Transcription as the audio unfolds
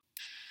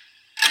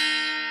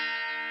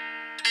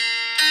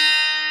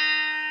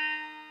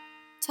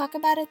Talk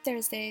About It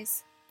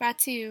Thursdays, brought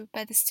to you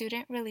by the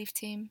Student Relief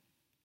Team.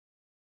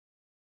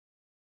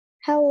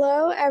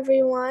 Hello,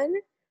 everyone.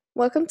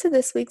 Welcome to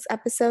this week's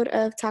episode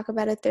of Talk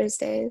About It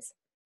Thursdays.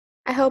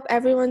 I hope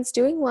everyone's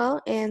doing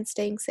well and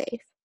staying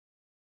safe.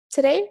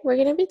 Today, we're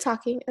going to be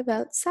talking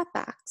about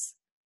setbacks.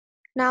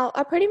 Now,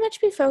 I'll pretty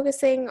much be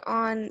focusing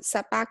on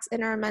setbacks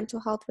in our mental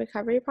health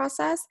recovery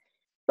process,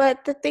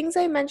 but the things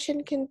I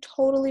mentioned can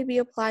totally be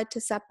applied to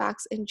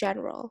setbacks in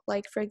general,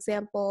 like, for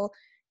example,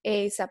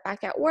 a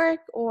setback at work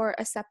or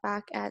a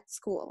setback at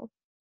school.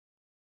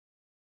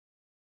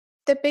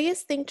 The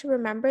biggest thing to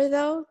remember,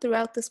 though,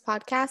 throughout this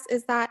podcast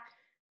is that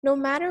no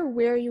matter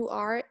where you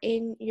are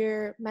in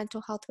your mental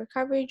health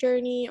recovery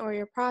journey or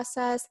your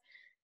process,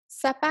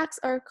 setbacks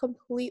are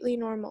completely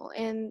normal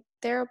and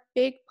they're a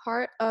big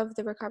part of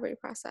the recovery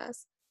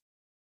process.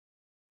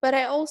 But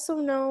I also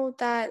know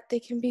that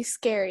they can be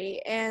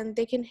scary and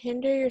they can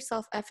hinder your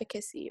self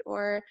efficacy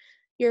or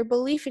your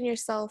belief in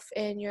yourself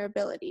and your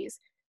abilities.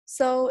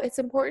 So it's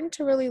important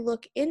to really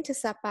look into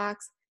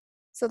setbacks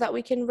so that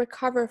we can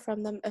recover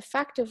from them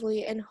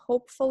effectively and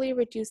hopefully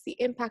reduce the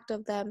impact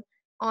of them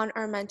on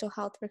our mental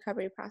health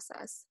recovery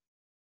process.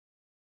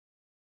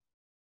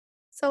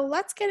 So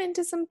let's get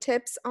into some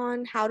tips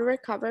on how to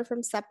recover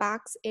from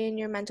setbacks in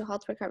your mental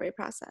health recovery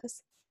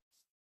process.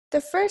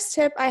 The first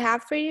tip I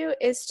have for you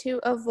is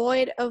to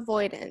avoid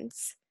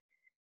avoidance.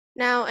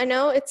 Now, I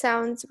know it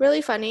sounds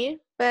really funny,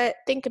 but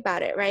think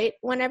about it, right?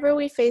 Whenever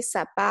we face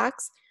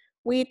setbacks,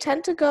 we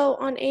tend to go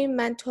on a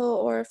mental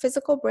or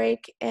physical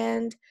break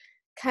and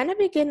kind of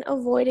begin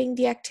avoiding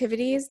the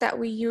activities that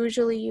we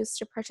usually used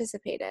to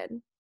participate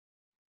in.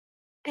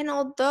 And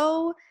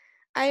although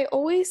I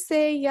always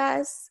say,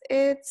 yes,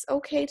 it's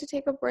okay to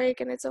take a break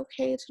and it's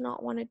okay to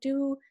not want to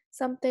do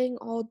something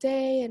all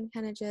day and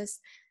kind of just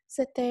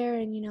sit there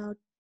and,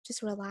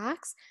 just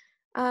relax.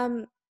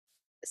 Um,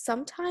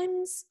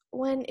 Sometimes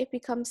when it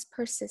becomes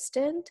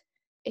persistent,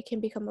 it can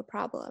become a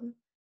problem.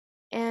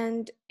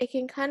 And it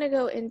can kind of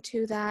go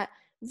into that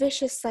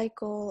vicious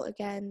cycle.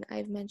 Again,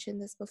 I've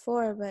mentioned this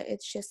before, but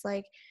it's just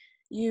like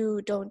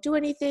you don't do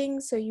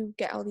anything, so you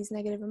get all these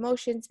negative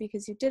emotions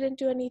because you didn't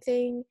do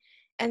anything.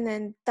 And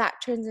then that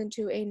turns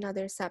into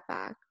another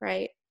setback,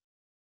 right?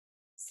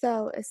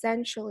 So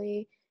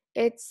essentially,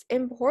 it's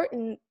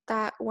important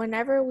that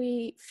whenever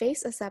we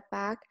face a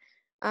setback,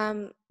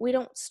 we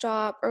don't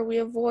stop or we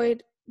don't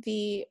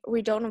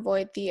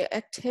avoid the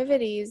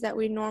activities that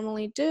we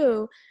normally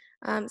do,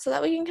 so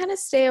that we can kind of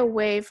stay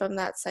away from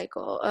that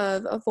cycle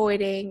of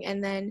avoiding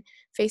and then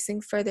facing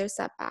further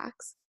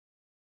setbacks.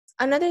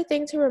 Another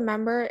thing to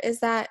remember is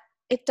that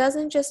it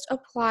doesn't just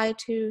apply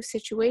to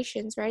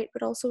situations, right,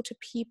 but also to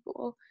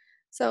people.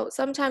 So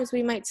sometimes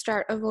we might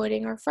start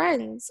avoiding our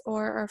friends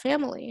or our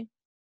family,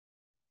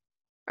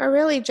 or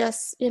really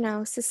just,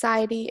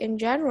 society in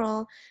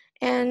general.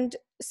 And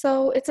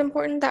so it's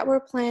important that we're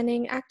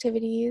planning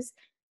activities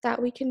that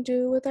we can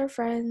do with our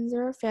friends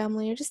or our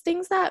family, or just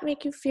things that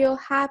make you feel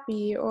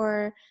happy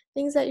or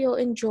things that you'll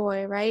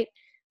enjoy, right?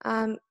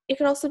 It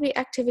could also be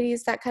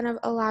activities that kind of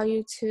allow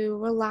you to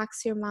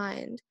relax your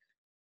mind.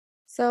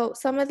 So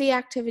some of the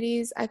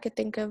activities I could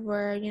think of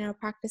were,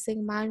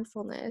 practicing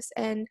mindfulness.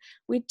 And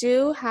we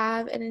do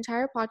have an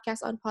entire podcast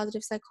on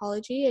positive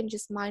psychology and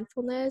just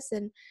mindfulness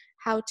and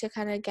how to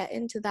kind of get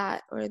into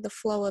that or the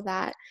flow of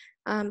that.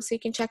 So you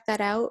can check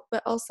that out.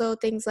 But also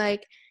things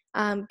like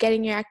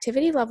getting your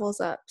activity levels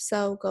up.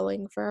 So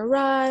going for a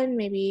run,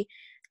 maybe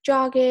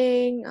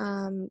jogging,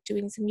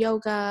 doing some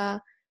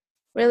yoga,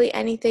 really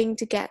anything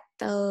to get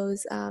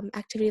those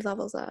activity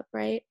levels up,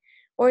 right?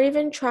 Or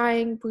even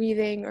trying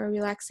breathing or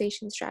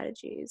relaxation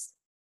strategies.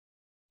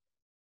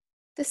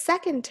 The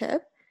second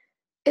tip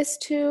is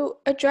to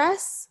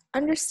address,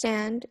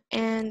 understand,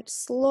 and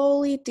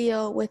slowly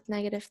deal with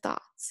negative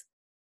thoughts.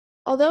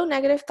 Although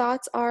negative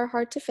thoughts are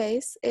hard to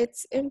face,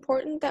 it's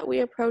important that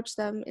we approach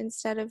them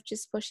instead of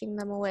just pushing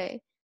them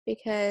away.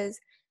 Because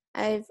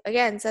I've,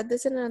 again, said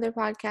this in another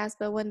podcast,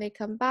 but when they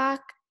come back,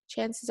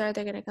 chances are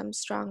they're going to come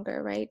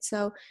stronger, right?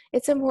 So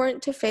it's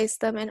important to face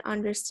them and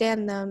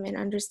understand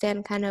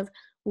kind of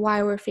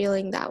why we're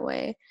feeling that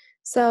way.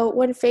 So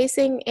when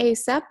facing a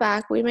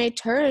setback, we may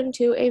turn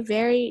to a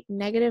very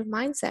negative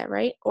mindset,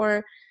 right?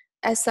 Or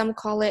as some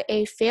call it,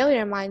 a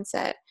failure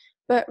mindset.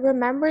 But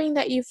remembering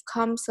that you've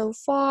come so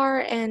far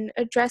and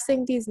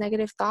addressing these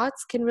negative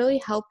thoughts can really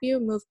help you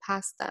move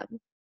past them.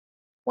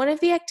 One of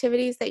the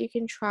activities that you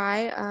can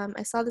try,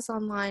 I saw this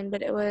online,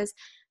 but it was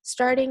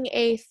starting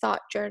a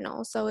thought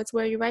journal. So it's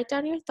where you write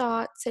down your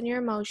thoughts and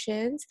your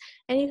emotions,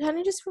 and you kind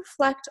of just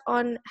reflect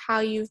on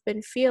how you've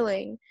been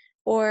feeling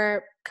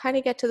or kind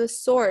of get to the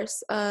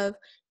source of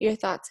your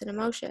thoughts and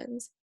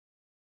emotions.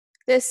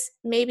 This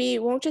maybe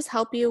won't just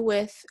help you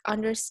with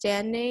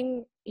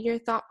understanding your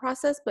thought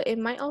process, but it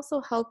might also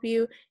help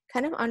you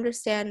kind of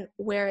understand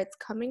where it's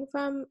coming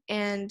from,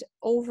 and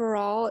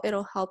overall,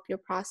 it'll help your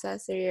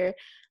process or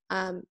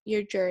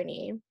your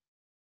journey.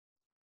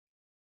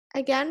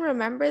 Again,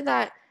 remember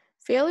that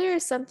Failure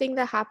is something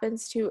that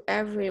happens to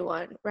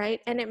everyone,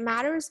 right? And it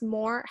matters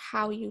more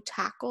how you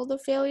tackle the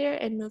failure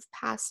and move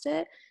past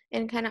it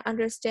and kind of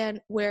understand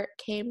where it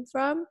came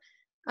from,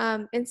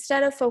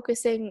 instead of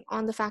focusing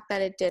on the fact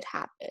that it did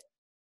happen.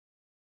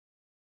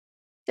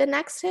 The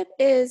next tip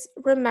is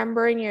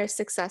remembering your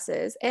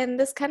successes. And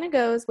this kind of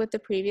goes with the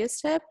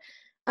previous tip.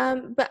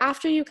 But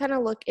after you kind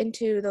of look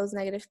into those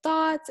negative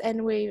thoughts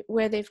and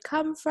where they've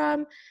come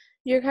from,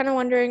 you're kind of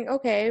wondering,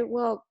 okay,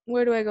 well,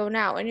 where do I go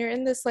now? And you're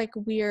in this like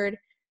weird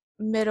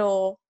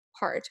middle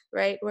part,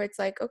 right? Where it's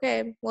like,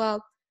 okay,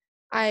 well,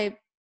 I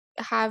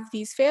have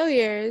these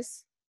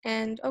failures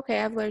and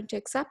okay, I've learned to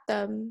accept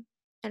them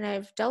and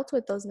I've dealt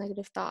with those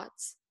negative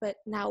thoughts, but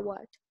now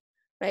what?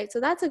 Right? So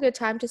that's a good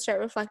time to start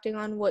reflecting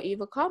on what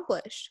you've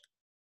accomplished.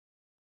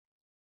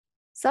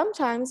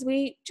 Sometimes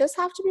we just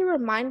have to be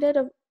reminded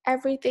of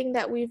everything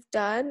that we've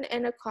done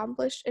and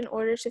accomplished in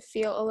order to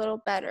feel a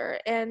little better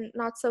and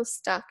not so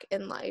stuck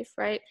in life,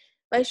 right?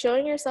 By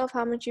showing yourself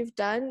how much you've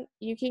done,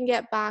 you can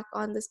get back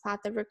on this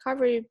path of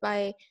recovery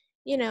by,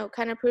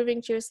 kind of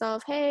proving to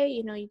yourself, hey,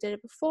 you did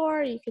it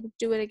before, you can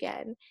do it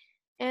again.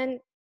 And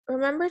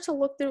remember to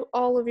look through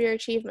all of your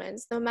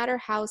achievements, no matter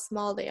how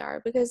small they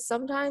are, because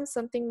sometimes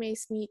something may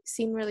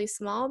seem really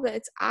small, but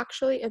it's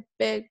actually a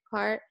big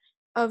part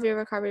of your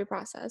recovery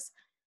process.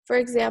 For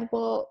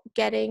example,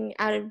 getting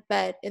out of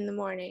bed in the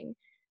morning.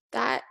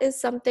 That is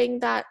something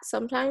that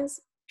sometimes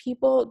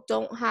people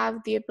don't have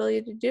the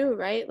ability to do,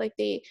 right? Like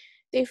they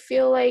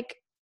feel like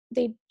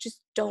they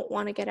just don't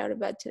want to get out of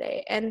bed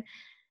today. And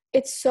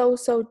it's so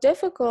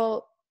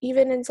difficult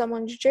even in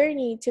someone's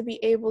journey to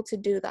be able to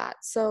do that.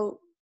 So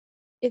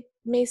it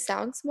may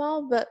sound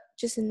small, but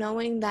just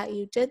knowing that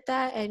you did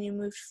that and you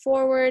moved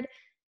forward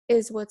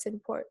is what's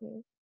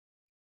important.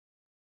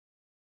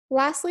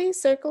 Lastly,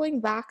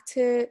 circling back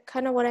to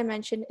kind of what I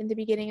mentioned in the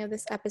beginning of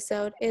this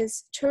episode,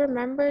 is to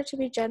remember to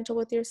be gentle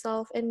with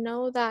yourself and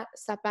know that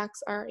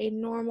setbacks are a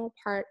normal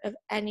part of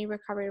any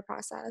recovery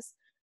process.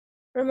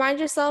 Remind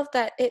yourself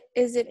that it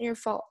isn't your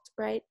fault,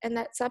 right? And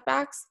that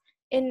setbacks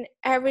in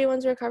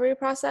everyone's recovery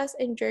process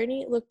and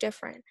journey look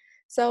different.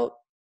 So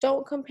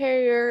don't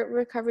compare your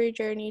recovery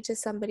journey to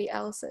somebody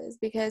else's,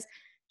 because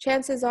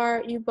chances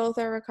are you both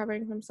are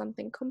recovering from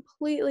something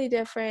completely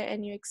different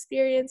and you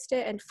experienced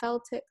it and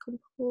felt it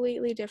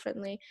completely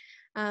differently.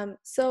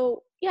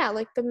 So yeah,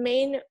 like the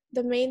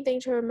main thing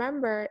to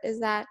remember is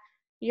that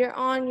you're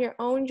on your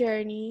own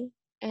journey,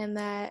 and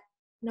that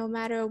no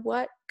matter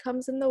what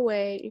comes in the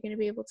way, you're going to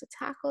be able to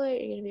tackle it,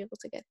 you're going to be able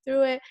to get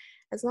through it,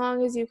 as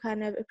long as you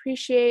kind of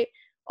appreciate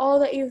all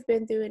that you've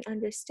been through and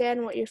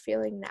understand what you're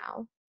feeling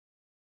now.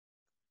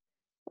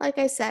 Like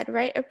I said,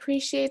 right?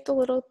 Appreciate the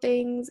little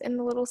things and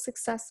the little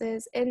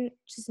successes and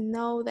just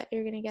know that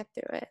you're going to get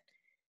through it.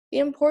 The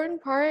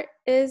important part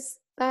is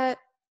that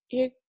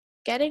you're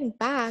getting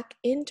back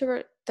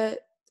into the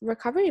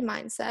recovery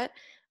mindset,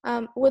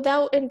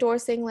 without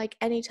endorsing like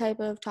any type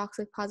of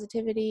toxic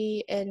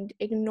positivity and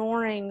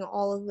ignoring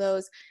all of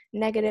those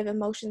negative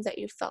emotions that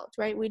you felt,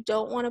 right? We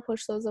don't want to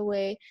push those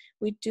away.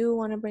 We do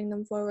want to bring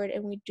them forward,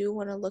 and we do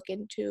want to look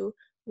into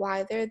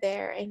why they're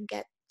there and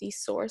get the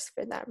source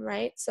for them,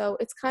 right? So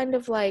it's kind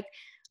of like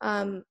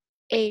um,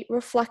 a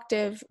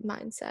reflective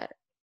mindset.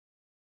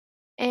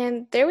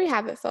 And there we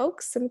have it,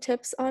 folks, some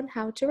tips on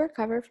how to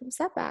recover from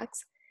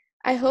setbacks.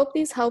 I hope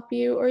these help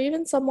you or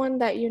even someone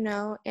that you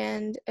know.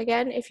 And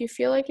again, if you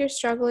feel like you're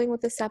struggling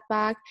with a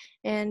setback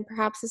and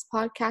perhaps this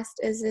podcast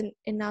isn't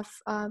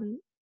enough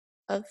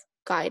of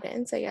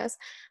guidance, I guess,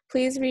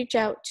 please reach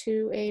out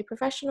to a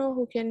professional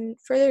who can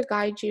further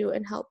guide you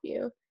and help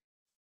you.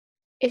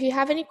 If you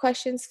have any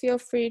questions, feel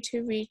free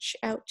to reach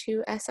out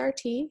to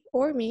SRT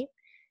or me.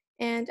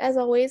 And as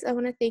always, I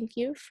want to thank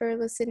you for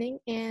listening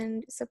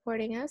and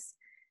supporting us.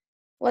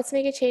 Let's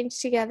make a change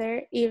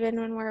together, even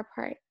when we're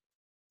apart.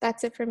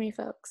 That's it for me,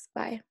 folks.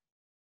 Bye.